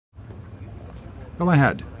Go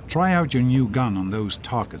ahead. Try out your new gun on those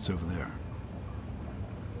targets over there.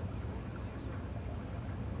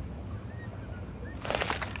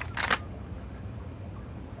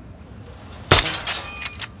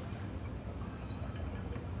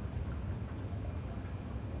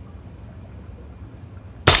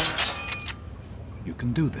 You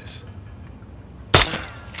can do this.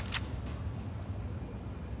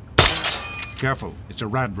 Careful, it's a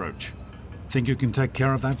radroach. Think you can take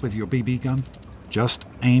care of that with your BB gun? Just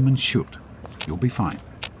aim and shoot. You'll be fine.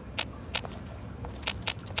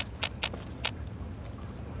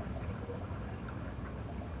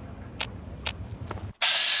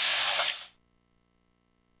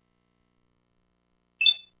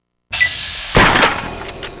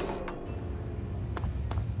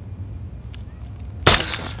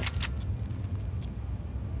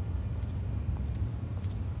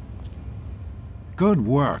 Good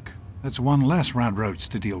work. That's one less radroach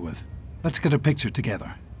to deal with. Let's get a picture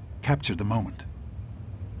together. Capture the moment.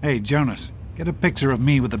 Hey, Jonas, get a picture of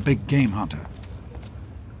me with the big game hunter.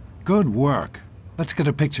 Good work. Let's get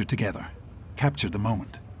a picture together. Capture the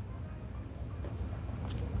moment.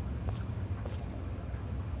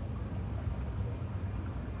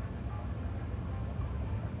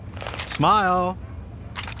 Smile.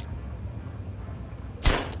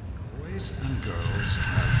 Boys and girls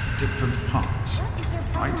have different parts. What is their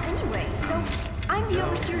problem anyway? So, I'm the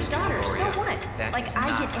overseer's daughter, so what? Like,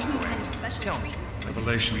 I get any kind of special treatment.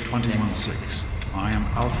 Revelation 21:6. I am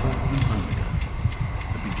Alpha and Omega,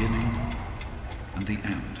 the beginning and the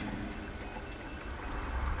end.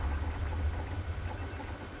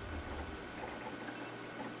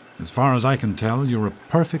 As far as I can tell, you're a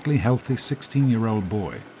perfectly healthy 16-year-old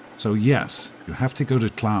boy. So yes, you have to go to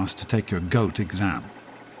class to take your GOAT exam.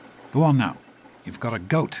 Go on now. You've got a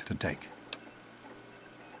GOAT to take.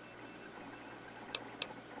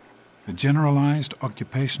 The Generalized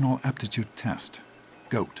Occupational Aptitude Test,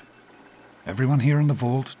 GOAT. Everyone here in the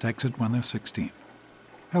Vault takes it when they're 16.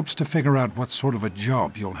 Helps to figure out what sort of a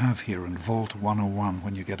job you'll have here in Vault 101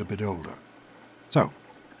 when you get a bit older. So,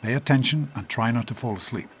 pay attention and try not to fall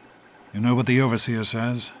asleep. You know what the Overseer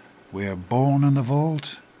says? We're born in the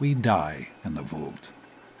Vault, we die in the Vault.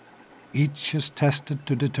 Each is tested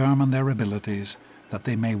to determine their abilities, that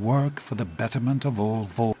they may work for the betterment of all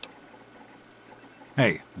Vault.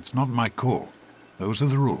 Hey, it's not my call. Those are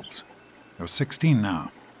the rules. You're 16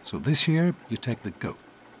 now, so this year you take the GOAT.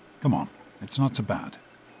 Come on, it's not so bad.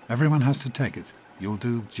 Everyone has to take it. You'll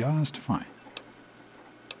do just fine.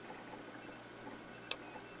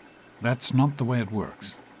 That's not the way it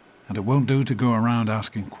works. And it won't do to go around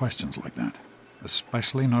asking questions like that,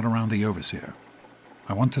 especially not around the Overseer.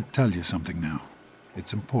 I want to tell you something now.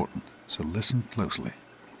 It's important, so listen closely.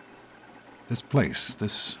 This place,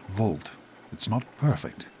 this vault, it's not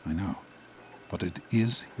perfect, I know, but it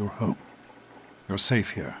is your home. You're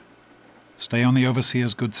safe here. Stay on the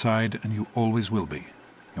Overseer's good side, and you always will be.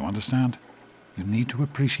 You understand? You need to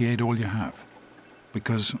appreciate all you have,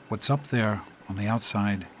 because what's up there on the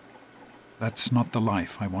outside, that's not the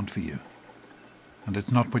life I want for you. And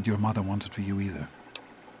it's not what your mother wanted for you either.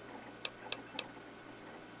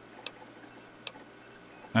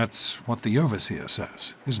 That's what the Overseer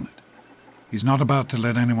says, isn't it? He's not about to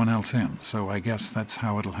let anyone else in, so I guess that's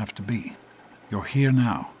how it'll have to be. You're here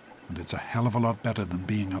now, and it's a hell of a lot better than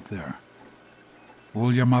being up there.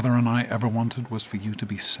 All your mother and I ever wanted was for you to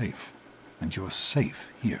be safe, and you're safe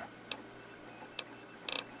here.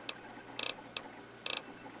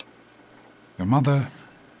 Your mother,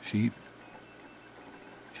 she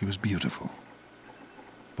was beautiful,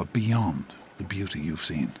 but beyond the beauty you've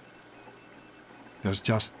seen. There's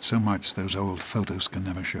just so much those old photos can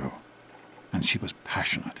never show. And she was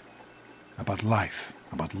passionate about life,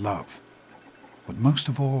 about love. But most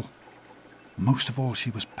of all,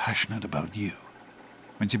 she was passionate about you.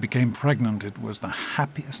 When she became pregnant, it was the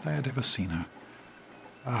happiest I had ever seen her.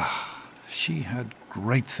 She had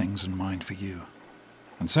great things in mind for you.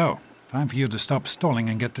 And so, time for you to stop stalling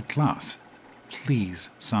and get to class. Please,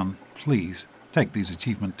 son, please, take these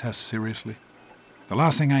achievement tests seriously. The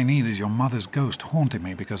last thing I need is your mother's ghost haunting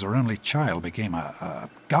me because her only child became a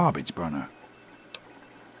garbage burner.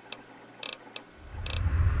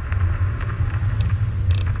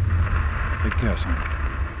 Take care, son.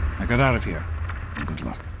 Now get out of here, and good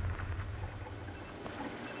luck.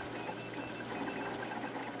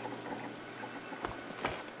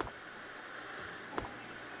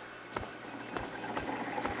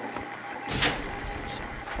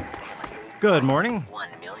 Good morning.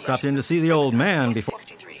 Stopped in to see the old man before...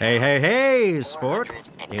 Hey, sport.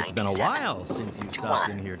 It's been a while since you stopped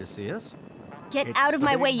in here to see us. Get out of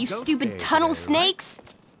my way, you stupid tunnel snakes!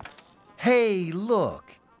 Hey,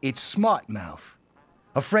 look, it's Smart Mouth.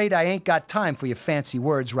 Afraid I ain't got time for your fancy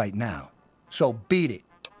words right now. So beat it.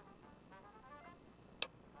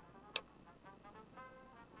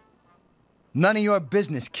 None of your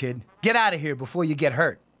business, kid. Get out of here before you get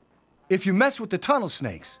hurt. If you mess with the tunnel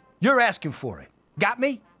snakes, you're asking for it. Got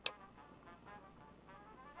me?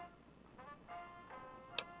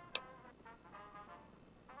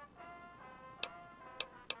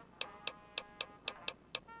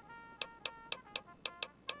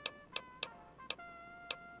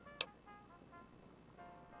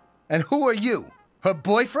 And who are you? Her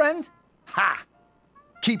boyfriend? Ha!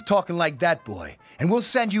 Keep talking like that, boy, and we'll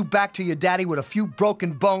send you back to your daddy with a few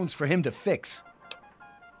broken bones for him to fix.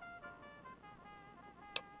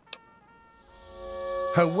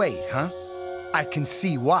 Her weight, huh? I can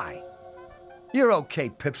see why. You're okay,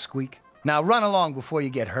 Pipsqueak. Now run along before you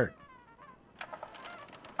get hurt.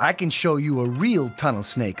 I can show you a real tunnel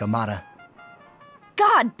snake, Amata.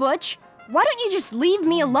 God, Butch, why don't you just leave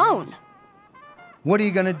me alone? What are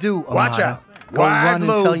you gonna do, Amata? Watch out. Go run and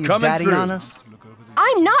tell your coming daddy through. on us?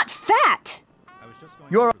 I'm not fat!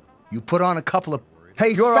 You put on a couple of...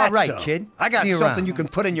 Hey, You're fatso. all right, kid. I got See you something around. you can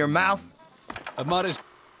put in your mouth. Amata's...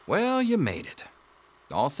 Well, you made it.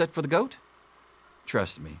 All set for the goat?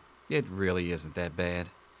 Trust me, it really isn't that bad.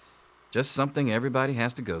 Just something everybody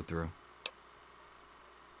has to go through.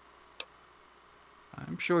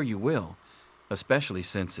 I'm sure you will, especially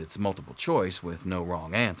since it's multiple choice with no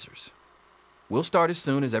wrong answers. We'll start as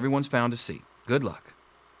soon as everyone's found a seat. Good luck.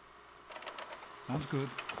 Sounds good.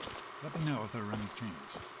 Let me know if there are any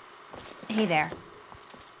changes. Hey there.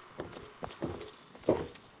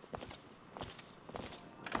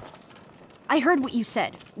 I heard what you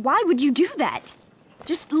said. Why would you do that?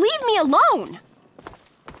 Just leave me alone!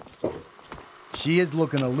 She is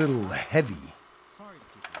looking a little heavy.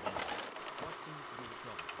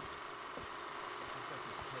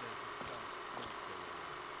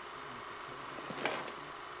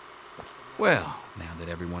 Well, now that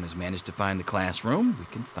everyone has managed to find the classroom, we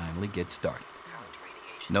can finally get started.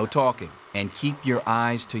 No talking, and keep your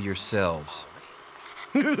eyes to yourselves.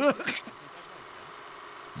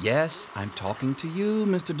 Yes, I'm talking to you,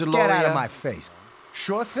 Mr. Deloria. Get out of my face.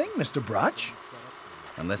 Sure thing, Mr. Brotch.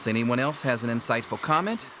 Unless anyone else has an insightful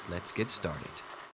comment, let's get started.